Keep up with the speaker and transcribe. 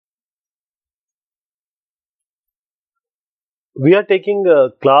We are taking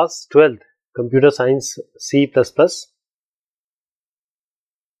class 12th Computer Science C++.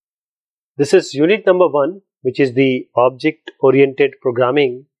 This is unit number 1, which is the object-oriented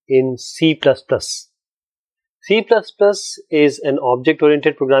programming in C++. C++ is an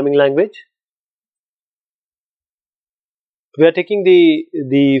object-oriented programming language. We are taking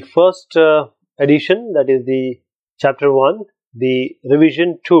the first edition, that is the chapter 1, the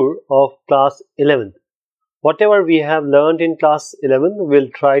revision tour of class 11th. Whatever we have learned in class 11, we'll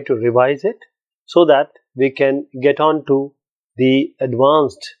try to revise it so that we can get on to the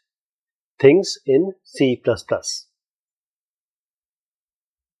advanced things in C++.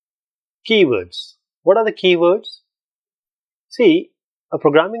 Keywords. What are the keywords? See, a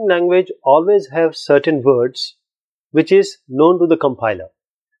programming language always have certain words which is known to the compiler.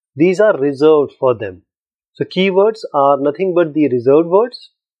 These are reserved for them. So keywords are nothing but the reserved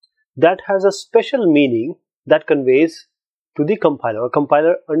words that has a special meaning that conveys to the compiler. A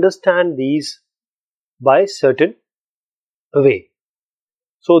compiler understand these by certain way.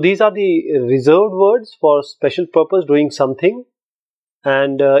 So these are the reserved words for special purpose doing something,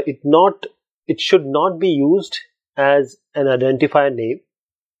 and it should not be used as an identifier name.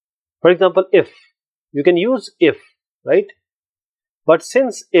 For example, if. You can use if, right? But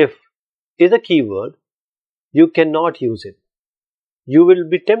since if is a keyword, you cannot use it. You will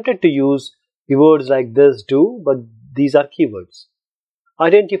be tempted to use keywords like this, do, but these are keywords.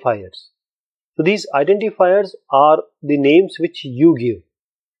 Identifiers. So these identifiers are the names which you give,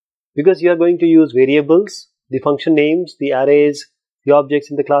 because you are going to use variables, the function names, the arrays, the objects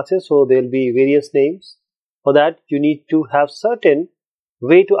in the classes, so there will be various names. For that, you need to have certain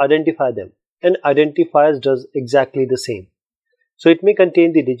way to identify them, and identifiers does exactly the same. So it may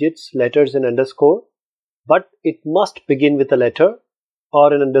contain the digits, letters and underscore, but it must begin with a letter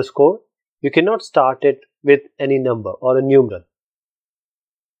or an underscore. You cannot start it with any number or a numeral.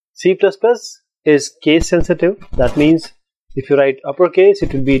 C++ is case sensitive. That means if you write uppercase,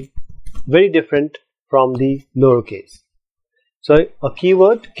 it will be very different from the lowercase. So a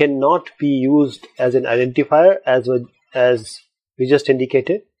keyword cannot be used as an identifier as we just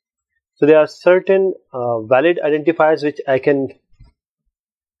indicated. So there are certain valid identifiers which I can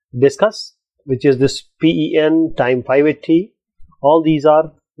discuss, which is this PEN time 580. All these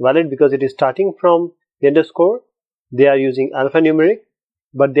are valid because it is starting from the underscore. They are using alphanumeric,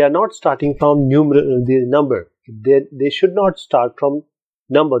 but they are not starting from the number. They should not start from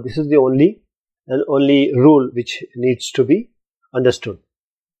number. This is the only rule which needs to be understood.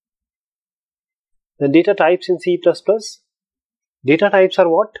 The data types in C++. Data types are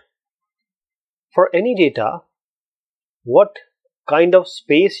what? For any data, what kind of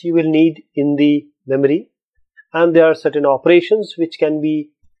space you will need in the memory, and there are certain operations which can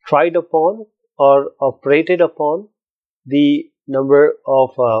be tried upon or operated upon the number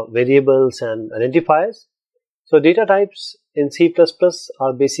of variables and identifiers. So data types in C++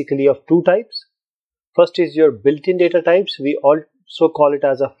 are basically of two types. First is your built-in data types. We also call it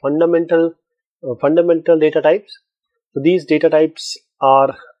as a fundamental data types. So these data types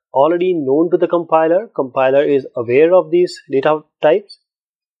are already known to the compiler. Compiler is aware of these data types,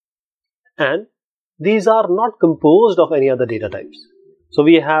 and these are not composed of any other data types. So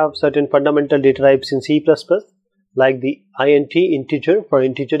we have certain fundamental data types in C++, like the int, integer, for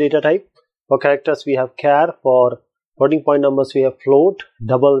integer data type. For characters we have char, for floating point numbers we have float,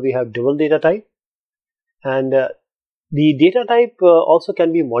 double we have double data type. And the data type also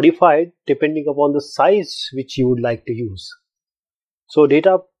can be modified depending upon the size which you would like to use. So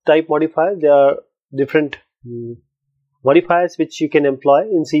data type modifiers, there are different modifiers which you can employ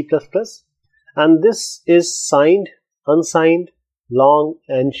in C++, and this is signed, unsigned, long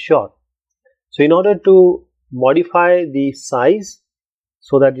and short. So in order to modify the size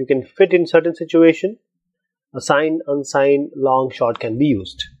so that you can fit in certain situation, a signed, unsigned, long, short can be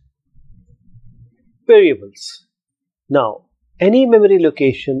used. Variables. Now, any memory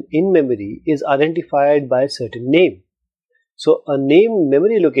location in memory is identified by a certain name. So a name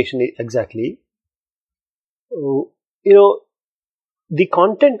memory location is exactly, the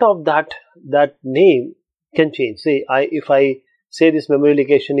content of that name can change. Say if I say this memory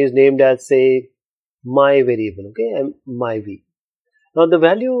location is named as, say, my variable, okay, and my v. Now the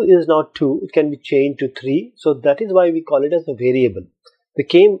value is not 2, it can be changed to 3. So that is why we call it as a variable.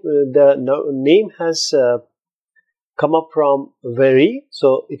 The name has come up from vary,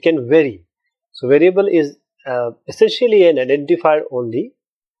 so it can vary. So variable is essentially an identifier only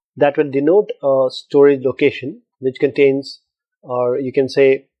that will denote a storage location which contains, or you can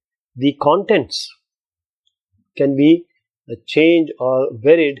say the contents can be changed or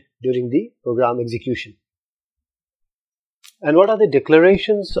varied during the program execution. And what are the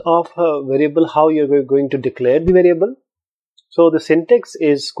declarations of a variable, how you're going to declare the variable? So the syntax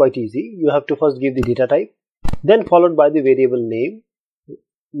is quite easy. You have to first give the data type, then followed by the variable name.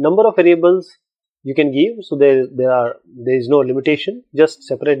 Number of variables you can give, so there is no limitation. Just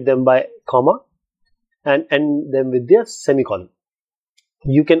separate them by comma and end them with their semicolon.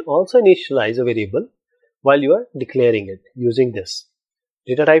 You can also initialize a variable while you are declaring it using this.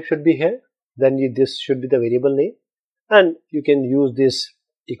 Data type should be here, then this should be the variable name, and you can use this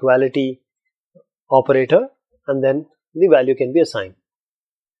equality operator, and then the value can be assigned.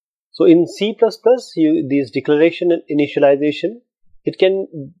 So in C++, these declaration and initialization, it can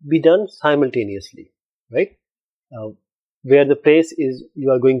be done simultaneously, right? Where the place is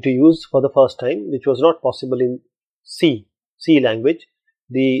you are going to use for the first time, which was not possible in C language,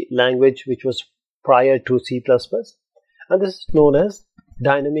 the language which was prior to C++, and this is known as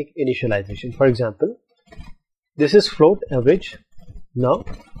dynamic initialization. For example, this is float average. Now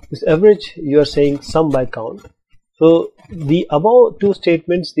this average, you are saying sum by count. So the above two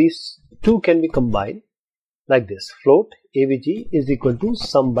statements, these two can be combined like this: float avg is equal to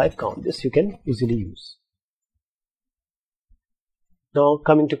sum by count. This you can easily use. Now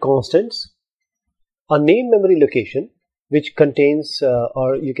coming to constants, a name memory location which contains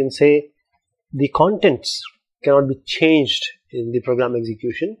or you can say the contents cannot be changed in the program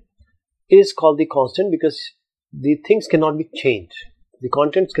execution is called the constant, because the things cannot be changed, the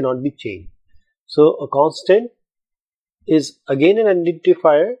contents cannot be changed. So a constant is again an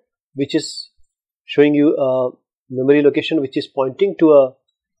identifier which is showing you a memory location which is pointing to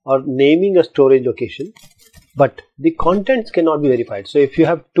or naming a storage location, but the contents cannot be verified. So if you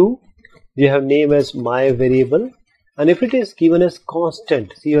have two, you have name as my variable, and if it is given as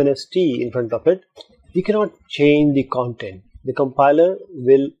constant, const in front of it, you cannot change the content. The compiler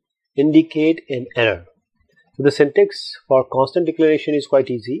will indicate an error. So the syntax for constant declaration is quite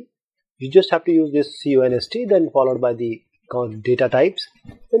easy. You just have to use this const, then followed by the data types,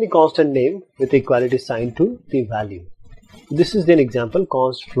 then the constant name with the equality sign to the value. This is an example,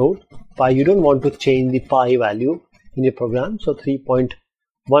 const float pi. You don't want to change the pi value in your program, so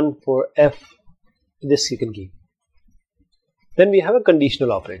 3.14f, this you can give. Then we have a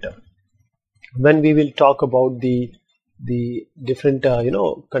conditional operator. When we will talk about the different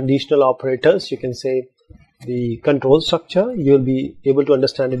conditional operators, you can say the control structure, you will be able to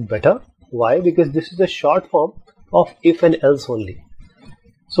understand it better. Why? Because this is a short form of if and else only.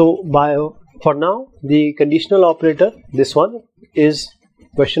 So for now, the conditional operator, this one is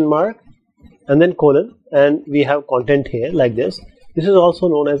question mark and then colon, and we have content here like this. This is also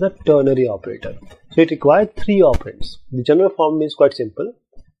known as a ternary operator. So it requires three operands. The general form is quite simple.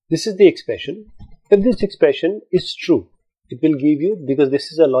 This is the expression. If this expression is true, it will give you, because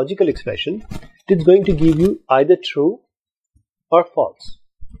this is a logical expression, it is going to give you either true or false.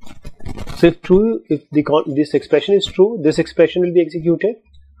 So if this expression is true, this expression will be executed.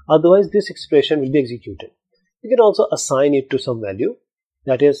 Otherwise, this expression will be executed. You can also assign it to some value.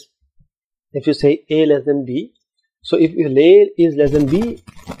 That is, if you say a less than b, so if a is less than b,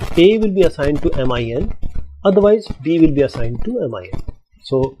 a will be assigned to min. Otherwise, b will be assigned to min.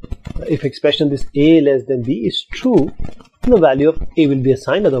 So if expression this a less than b is true, the value of a will be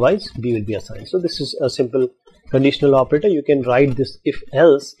assigned. Otherwise, b will be assigned. So this is a simple conditional operator. You can write this if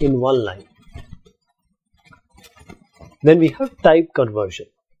else in one line. Then we have type conversion.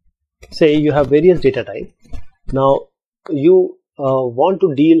 Say you have various data type. Now you want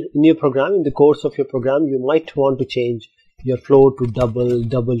to deal in your program, in the course of your program, you might want to change your float to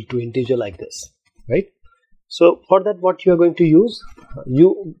double to integer like this, right? So for that, what you are going to use,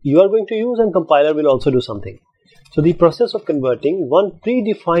 you are going to use, and compiler will also do something. So the process of converting one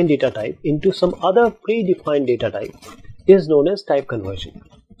predefined data type into some other predefined data type is known as type conversion.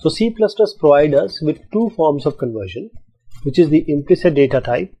 So C++ provides us with two forms of conversion, which is the implicit data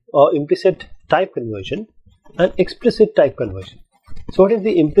type or implicit type conversion and explicit type conversion. So what is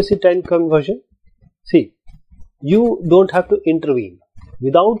the implicit type conversion? See, you don't have to intervene.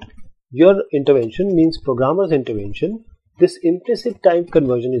 Without your intervention, means programmer's intervention, this implicit type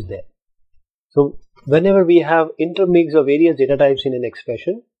conversion is there. So whenever we have intermix of various data types in an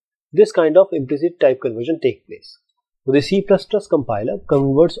expression, this kind of implicit type conversion takes place. So the C++ compiler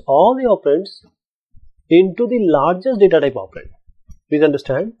converts all the operands into the largest data type operand. Please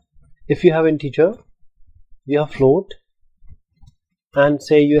understand, if you have integer, you have float, and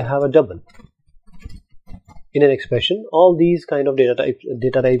say you have a double in an expression, all these kind of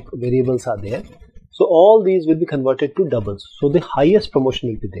data type variables are there. So all these will be converted to doubles. So the highest promotion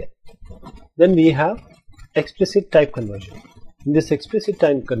will be there. Then we have explicit type conversion. In this explicit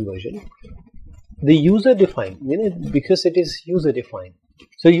type conversion, the user defined, because it is user defined.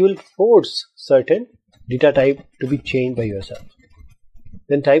 So you will force certain data type to be changed by yourself.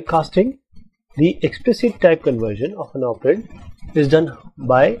 Then typecasting, the explicit type conversion of an operand is done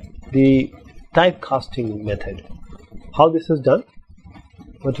by the typecasting method. How this is done?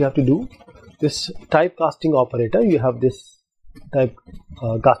 What you have to do, this typecasting operator, you have this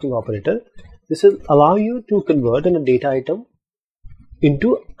typecasting operator. This will allow you to convert a data item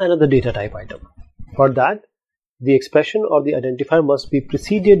into another data type item. For that, the expression or the identifier must be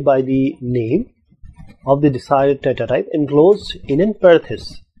preceded by the name of the desired data type enclosed in a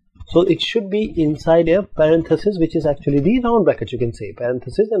parenthesis. So it should be inside a parenthesis, which is actually the round brackets. You can say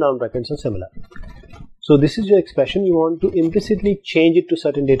parenthesis and round brackets are similar. So this is your expression. You want to implicitly change it to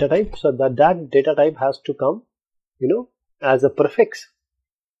certain data type, so that data type has to come, as a prefix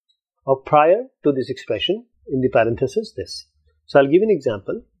or prior to this expression in the parenthesis this. So I'll give an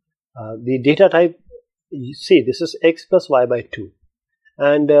example. The data type, you see, this is x plus y by 2,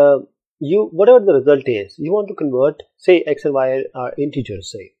 and whatever the result is, you want to convert, say x and y are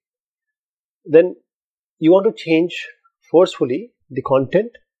integers, say. Then you want to change forcefully the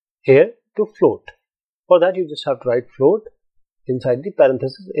content here to float. For that, you just have to write float inside the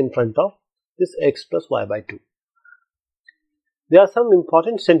parenthesis in front of this x plus y by 2. There are some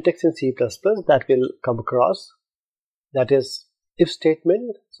important syntax in C++ that will come across. That is if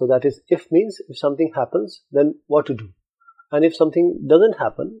statement. So that is, if means if something happens, then what to do, and if something doesn't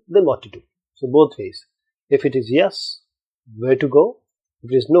happen, then what to do. So both ways. If it is yes, where to go.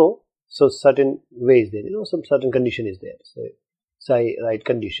 If it is no, so certain ways there, some certain condition is there. So I write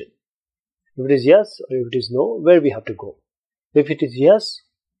condition. If it is yes or if it is no, where we have to go. If it is yes,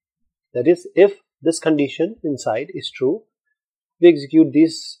 that is if this condition inside is true, we execute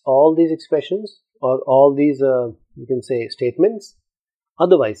all these expressions or all these you can say statements.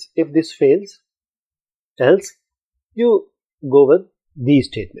 Otherwise, if this fails, else you go with these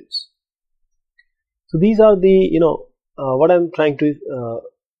statements. So these are the what I'm trying to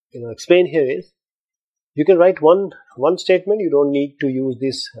explain here is, you can write one statement. You don't need to use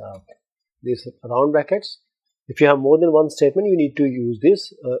these round brackets. If you have more than one statement, you need to use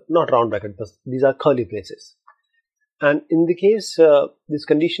this not round bracket, but these are curly braces. And in the case this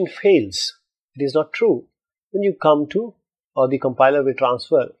condition fails, it is not true, then you come to, or the compiler will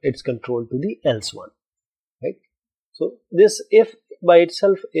transfer its control to the else one, right? So this if by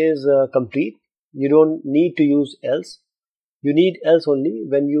itself is complete. You don't need to use else. You need else only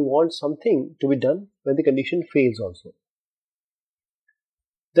when you want something to be done when the condition fails also.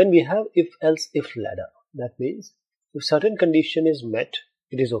 Then we have if else if ladder. That means if certain condition is met,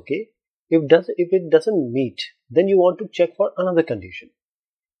 it is okay. If it doesn't meet, then you want to check for another condition.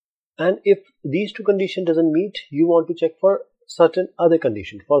 And if these two conditions doesn't meet, you want to check for certain other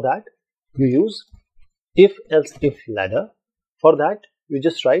condition. For that, you use if else if ladder. For that, you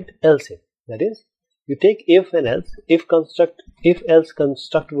just write else if. That is, you take if and else. If else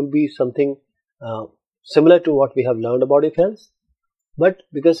construct will be something similar to what we have learned about if else. But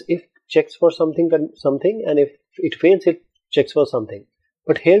because if checks for something, and if it fails, it checks for something.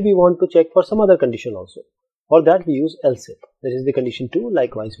 But here we want to check for some other condition also. For that we use else if. That is the condition 2.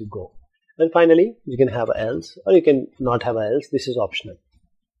 Likewise we go. And finally you can have else, or you can not have else. This is optional.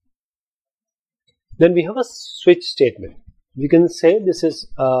 Then we have a switch statement. We can say this is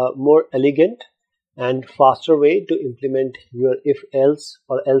a more elegant and faster way to implement your if else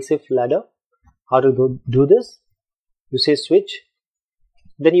or else if ladder. How to do this? You say switch,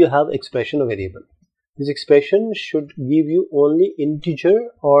 then you have expression of variable. This expression should give you only integer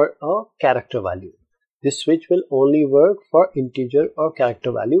or a character value. This switch will only work for integer or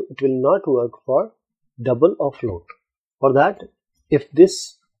character value. It will not work for double or float. For that, if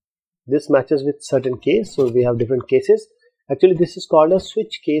this matches with certain case, so we have different cases. Actually, this is called a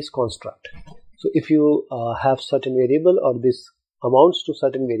switch case construct. So if you have certain variable, or this amounts to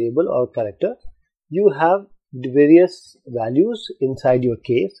certain variable or character, you have the various values inside your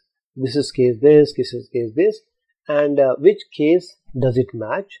case. This is case this, this is case this, and which case does it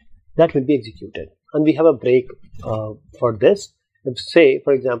match, that will be executed. And we have a break for this. If say,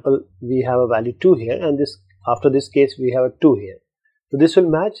 for example, we have a value 2 here, and after this case we have a 2 here. So this will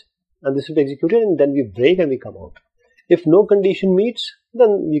match and this will be executed, and then we break and we come out. If no condition meets,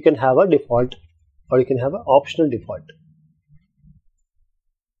 then you can have a default, or you can have an optional default.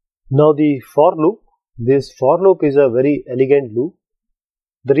 Now the for loop. This for loop is a very elegant loop.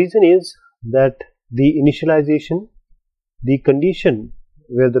 The reason is that the initialization, the condition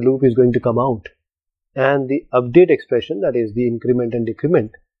where the loop is going to come out, and the update expression, that is the increment and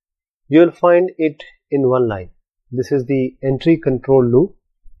decrement, you will find it in one line. This is the entry control loop,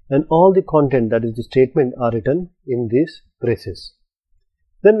 and all the content, that is the statement, are written in these braces.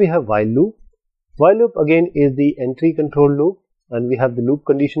 Then we have while loop. While loop again is the entry control loop, and we have the loop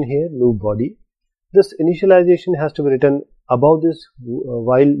condition here, loop body. This initialization has to be written above this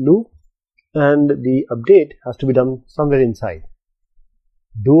while loop, and the update has to be done somewhere inside.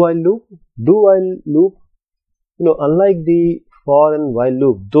 Do while loop. Do while loop, unlike the for and while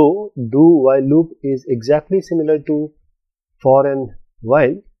loop, though do while loop is exactly similar to for and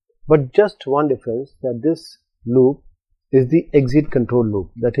while, but just one difference, that this loop is the exit control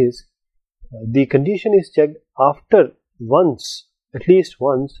loop. That is, the condition is checked after once, at least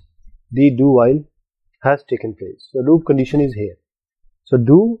once, the do while has taken place. So loop condition is here. So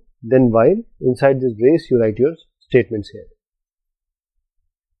do, then while, inside this brace you write your statements here.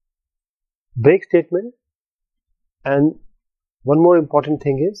 Break statement. And one more important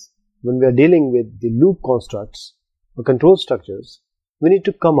thing is, when we are dealing with the loop constructs or control structures, we need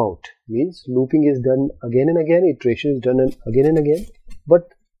to come out. Means looping is done again and again, iteration is done again and again, but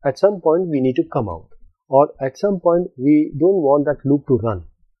at some point we need to come out, or at some point we don't want that loop to run.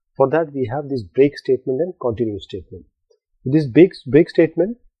 For that we have this break statement and continue statement. This break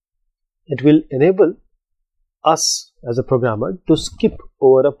statement, it will enable us as a programmer to skip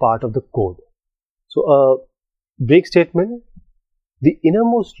over a part of the code. So a break statement, the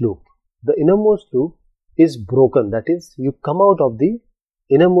innermost loop is broken. That is, you come out of the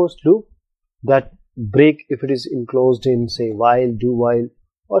innermost loop. That break, if it is enclosed in, say, while, do while,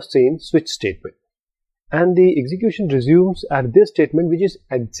 or say in switch statement, and the execution resumes at this statement, which is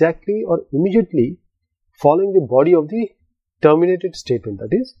exactly or immediately following the body of the terminated statement. That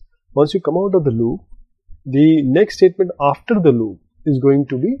is, once you come out of the loop, the next statement after the loop is going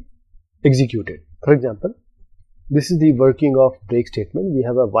to be executed. For example, this is the working of break statement. We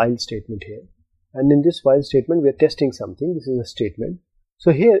have a while statement here, and in this while statement we are testing something. This is a statement.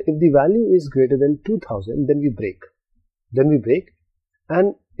 So here, if the value is greater than 2000, then we break.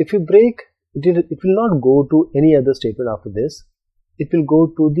 And if we break, it will not go to any other statement after this. It will go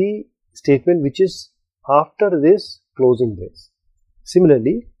to the statement which is after this closing brace.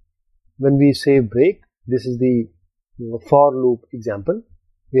 Similarly, when we say break, this is the for loop example.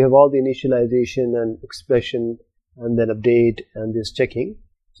 We have all the initialization and expression, and then update and this checking.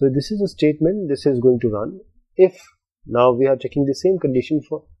 So this is a statement, this is going to run if now we are checking the same condition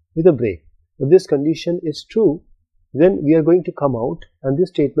with a break. If this condition is true, then we are going to come out, and this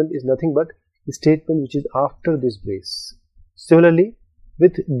statement is nothing but the statement which is after this brace. Similarly,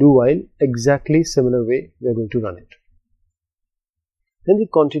 with do while, exactly similar way we are going to run it. Then the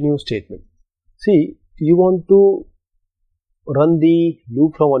continue statement. See, you want to run the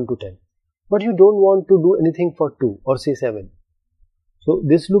loop from 1 to 10, but you don't want to do anything for 2 or say 7. So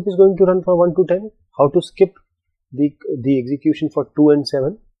this loop is going to run from 1 to 10. How to skip the execution for 2 and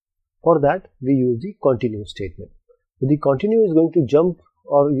 7? For that we use the continue statement. So the continue is going to jump,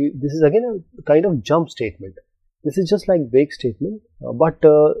 or this is again a kind of jump statement. This is just like break statement, but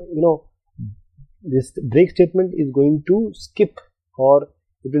this break statement is going to skip, or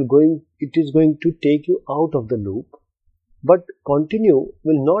it is going to take you out of the loop. But continue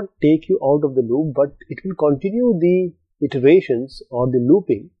will not take you out of the loop, but it will continue the iterations or the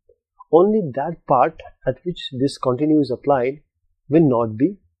looping. Only that part at which this continue is applied will not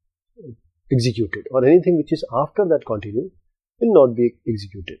be executed, or anything which is after that continue will not be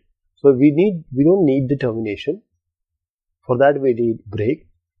executed. So we don't need the termination. For that we need break.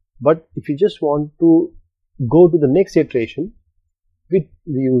 But if you just want to go to the next iteration, we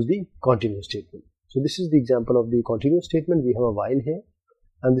use the continue statement. So this is the example of the continue statement. We have a while here,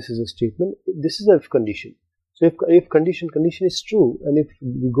 and this is a statement. This is a if condition. So if condition is true, and if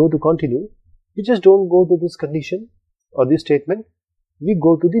we go to continue, we just don't go to this condition or this statement. We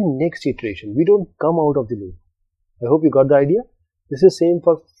go to the next iteration. We don't come out of the loop. I hope you got the idea. This is same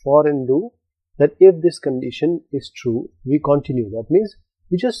for and do, that if this condition is true, we continue. That means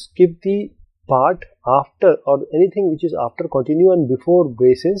we just skip the part after, or anything which is after continue and before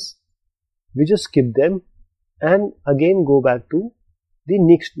braces, we just skip them and again go back to the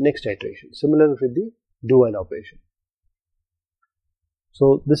next iteration. Similar with the do while operation.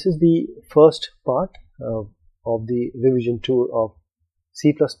 So this is the first part of the revision tour of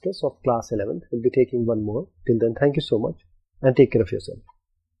C++ of class 11th. We'll be taking one more. Till then, thank you so much and take care of yourself.